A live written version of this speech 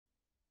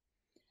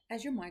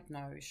As you might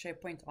know,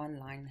 SharePoint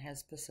Online has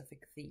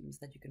specific themes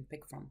that you can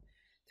pick from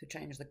to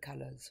change the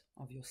colors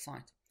of your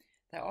site.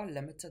 They are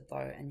limited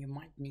though, and you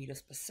might need a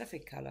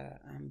specific color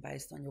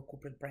based on your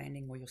corporate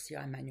branding or your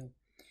CI manual.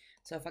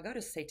 So if I go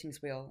to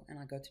Settings wheel and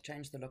I go to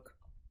change the look,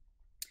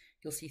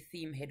 you'll see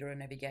theme, header, and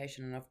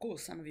navigation. And of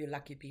course, some of you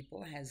lucky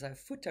people has a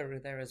footer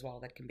there as well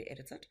that can be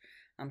edited.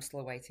 I'm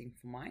still waiting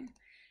for mine.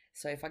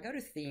 So if I go to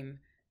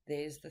theme,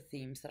 there's the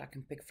themes that I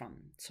can pick from.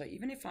 So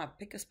even if I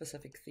pick a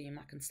specific theme,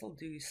 I can still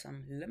do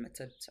some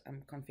limited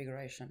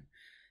configuration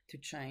to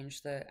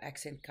change the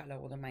accent color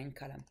or the main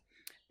color.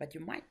 But you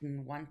might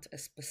want a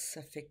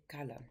specific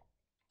color.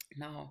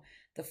 Now,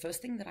 the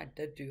first thing that I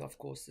did do, of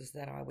course, is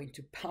that I went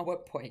to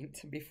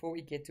PowerPoint before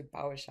we get to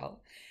PowerShell.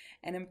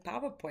 And in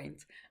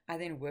PowerPoint, I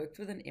then worked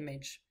with an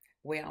image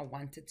where I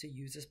wanted to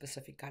use a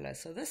specific color.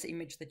 So this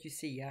image that you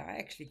see here, I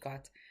actually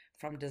got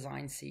from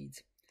Design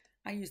Seeds.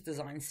 I use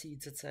Design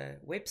Seeds. It's a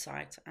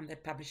website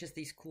that publishes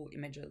these cool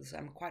images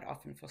quite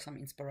often for some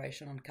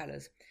inspiration on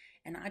colors.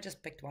 And I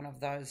just picked one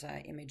of those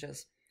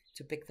images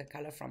to pick the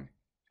color from.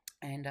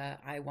 And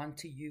I want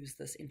to use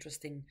this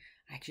interesting,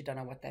 I actually don't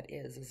know what that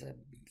is a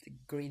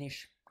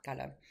greenish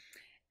color.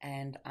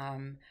 And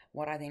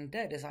what I then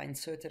did is I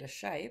inserted a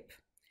shape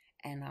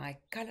and I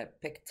color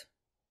picked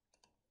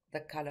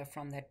the color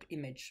from that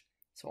image.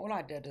 So all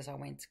I did is I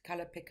went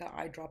color picker,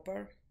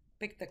 eyedropper,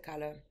 picked the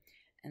color,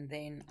 and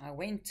then I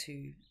went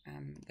to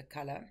the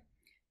color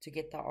to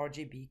get the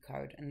RGB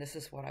code. And this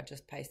is what I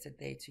just pasted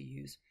there to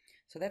use.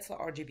 So that's the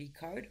RGB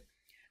code.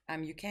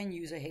 You can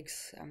use a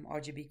hex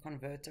RGB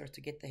converter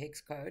to get the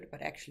hex code,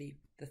 but actually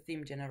the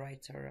theme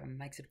generator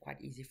makes it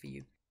quite easy for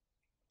you.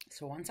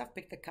 So once I've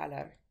picked the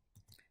color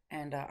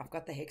and I've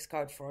got the hex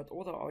code for it,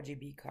 or the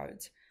RGB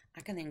codes,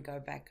 I can then go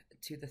back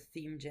to the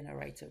theme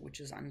generator, which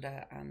is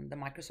under the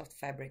Microsoft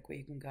Fabric, where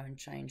you can go and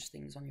change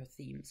things on your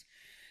themes.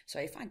 So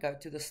if I go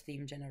to this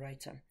theme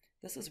generator,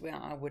 this is where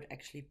I would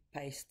actually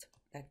paste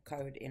that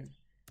code in.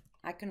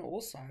 I can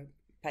also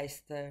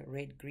paste the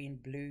red, green,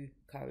 blue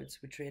codes,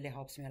 which really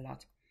helps me a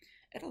lot.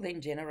 It'll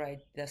then generate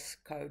this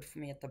code for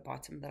me at the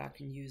bottom that I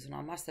can use. And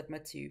I must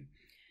admit to you,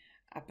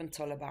 up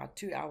until about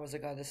 2 hours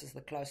ago, this is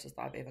the closest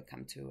I've ever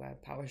come to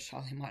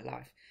PowerShell in my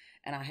life.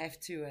 And I have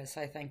to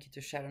say thank you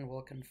to Sharon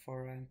Wilkin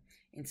for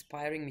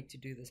inspiring me to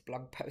do this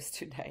blog post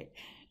today.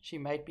 She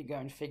made me go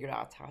and figure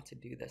out how to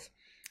do this.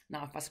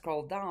 Now, if I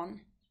scroll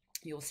down,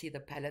 you'll see the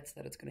palettes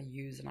that it's going to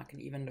use, and I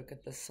can even look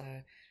at this,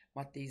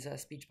 what these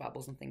speech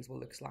bubbles and things will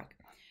look like.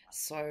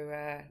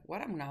 So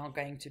what I'm now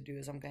going to do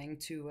is I'm going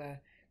to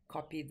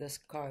copy this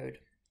code,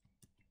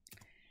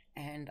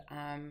 and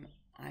I'm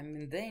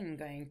then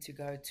going to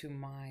go to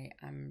my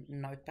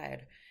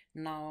notepad.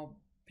 Now,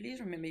 please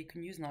remember you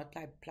can use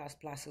Notepad++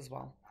 as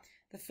well.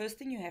 The first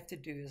thing you have to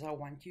do is I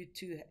want you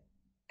to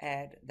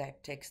add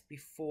that text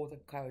before the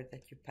code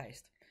that you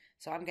paste.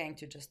 So I'm going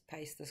to just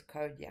paste this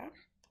code here.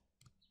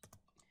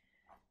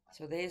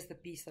 So there's the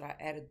piece that I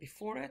added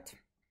before it,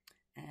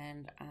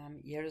 and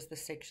here is the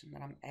section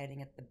that I'm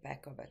adding at the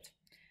back of it.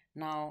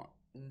 Now,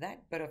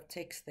 that bit of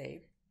text there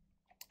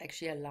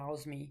actually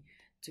allows me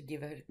to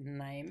give a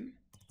name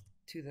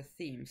to the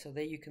theme. So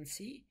there you can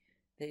see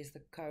there's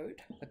the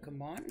code, the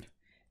command,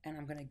 and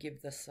I'm going to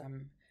give this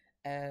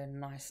a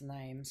nice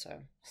name. So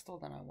still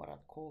don't know what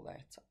I'd call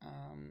that.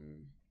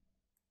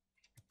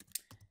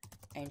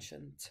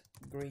 Ancient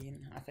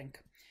Green, I think.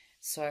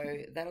 So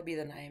that'll be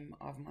the name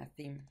of my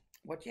theme.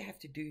 What you have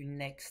to do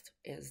next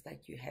is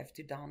that you have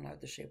to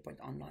download the SharePoint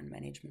Online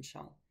Management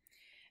Shell.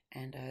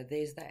 And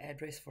there's the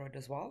address for it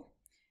as well.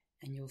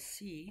 And you'll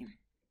see,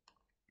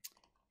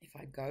 if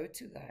I go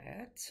to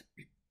that,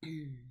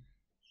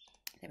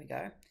 there we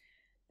go.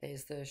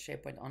 There's the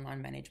SharePoint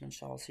Online Management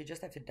Shell. So you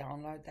just have to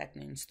download that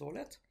and install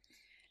it.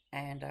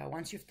 And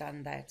once you've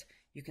done that,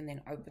 you can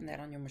then open that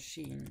on your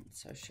machine.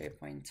 So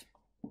SharePoint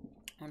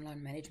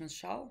Online Management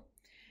Shell.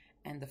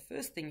 And the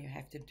first thing you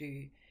have to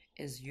do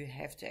is you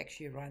have to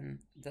actually run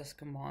this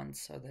command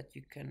so that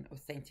you can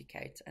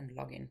authenticate and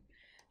log in.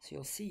 So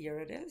you'll see here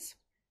it is,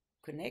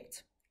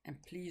 connect, and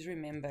please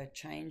remember,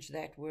 change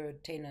that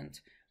word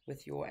tenant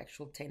with your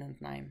actual tenant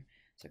name.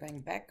 So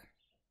going back,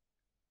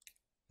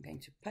 I'm going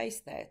to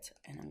paste that,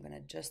 and I'm going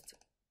to just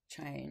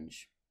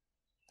change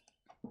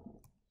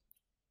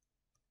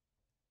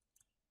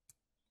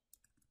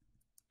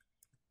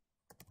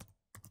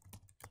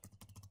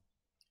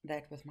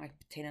that with my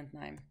tenant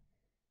name.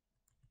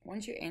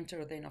 Once you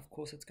enter, then of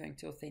course it's going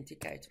to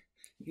authenticate.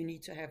 You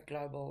need to have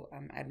global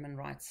admin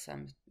rights,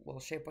 well,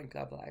 SharePoint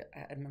global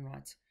admin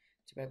rights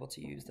to be able to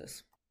use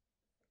this.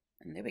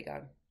 And there we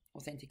go,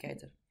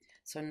 authenticated.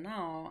 So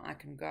now I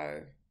can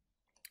go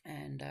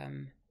and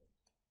I'm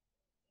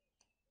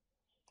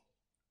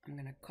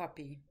going to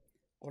copy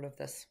all of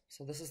this.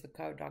 So this is the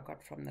code I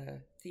got from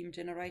the theme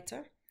generator.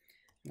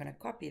 I'm going to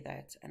copy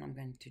that, and I'm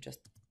going to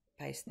just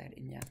paste that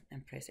in here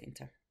and press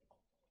enter.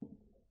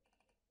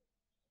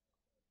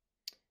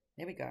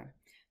 There we go.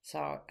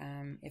 So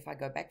if I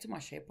go back to my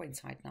SharePoint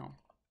site now,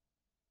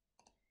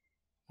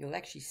 you'll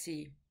actually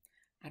see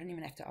I don't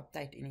even have to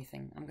update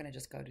anything. I'm going to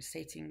just go to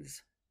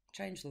settings,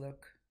 change the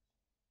look,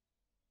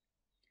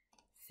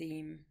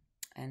 theme,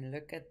 and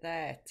look at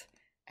that,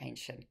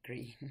 ancient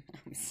green.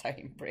 I'm so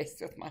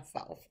impressed with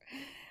myself.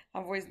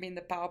 I've always been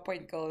the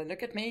PowerPoint girl, and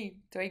look at me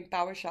doing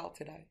PowerShell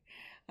today.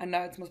 I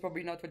know it's most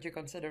probably not what you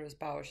consider as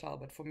PowerShell,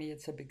 but for me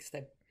it's a big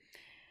step.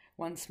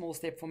 One small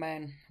step for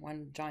man,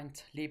 one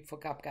giant leap for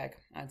cupcake,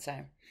 I'd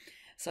say.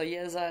 So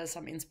here's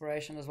some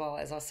inspiration as well.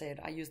 As I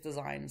said, I use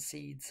design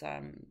seeds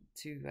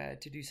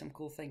to do some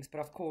cool things.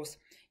 But of course,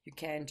 you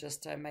can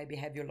just maybe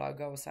have your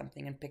logo or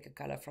something and pick a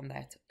color from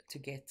that to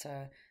get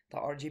the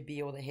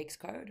RGB or the hex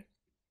code.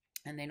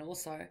 And then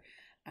also,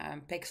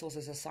 Pexels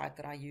is a site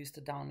that I use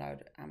to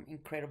download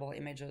incredible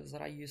images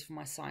that I use for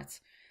my sites.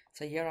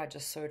 So here I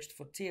just searched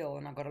for teal,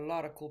 and I got a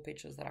lot of cool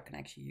pictures that I can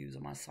actually use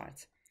on my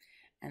sites.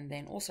 And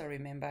then also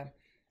remember,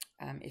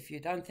 if you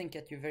don't think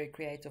that you're very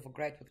creative or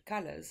great with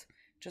colors,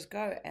 just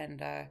go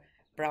and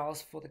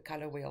browse for the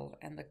color wheel,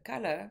 and the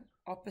color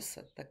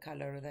opposite the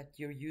color that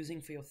you're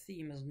using for your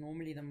theme is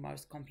normally the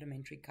most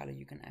complementary color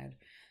you can add.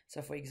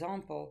 So for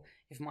example,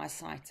 if my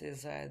site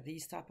is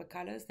these type of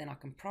colors, then I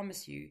can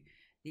promise you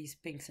these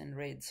pinks and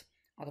reds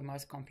are the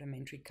most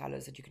complementary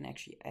colors that you can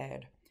actually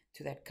add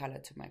to that color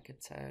to make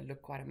it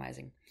look quite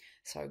amazing.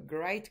 So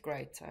great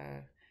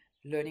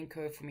learning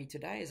curve for me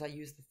today as I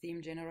use the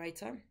theme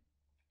generator,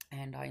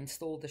 and I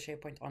installed the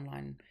SharePoint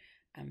Online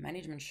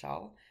management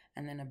shell.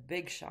 And then a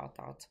big shout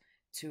out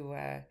to,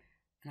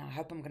 and I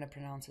hope I'm going to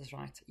pronounce this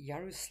right,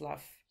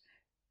 Jaroslav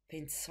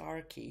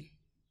Pensarki.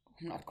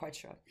 I'm not quite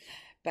sure.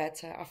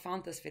 But I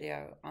found this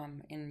video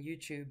in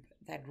YouTube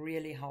that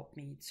really helped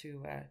me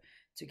to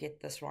get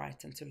this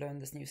right and to learn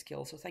this new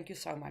skill. So thank you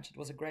so much. It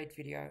was a great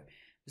video.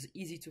 It was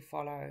easy to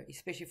follow,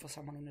 especially for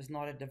someone who is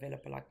not a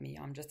developer like me.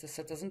 I'm just a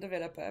citizen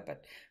developer,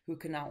 but who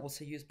can now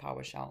also use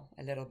PowerShell,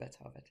 a little bit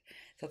of it.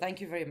 So thank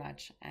you very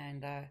much.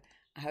 And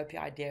I hope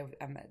your idea,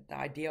 the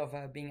idea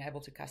of being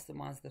able to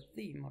customize the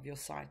theme of your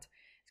site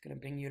is going to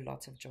bring you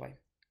lots of joy.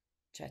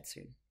 Chat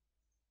soon.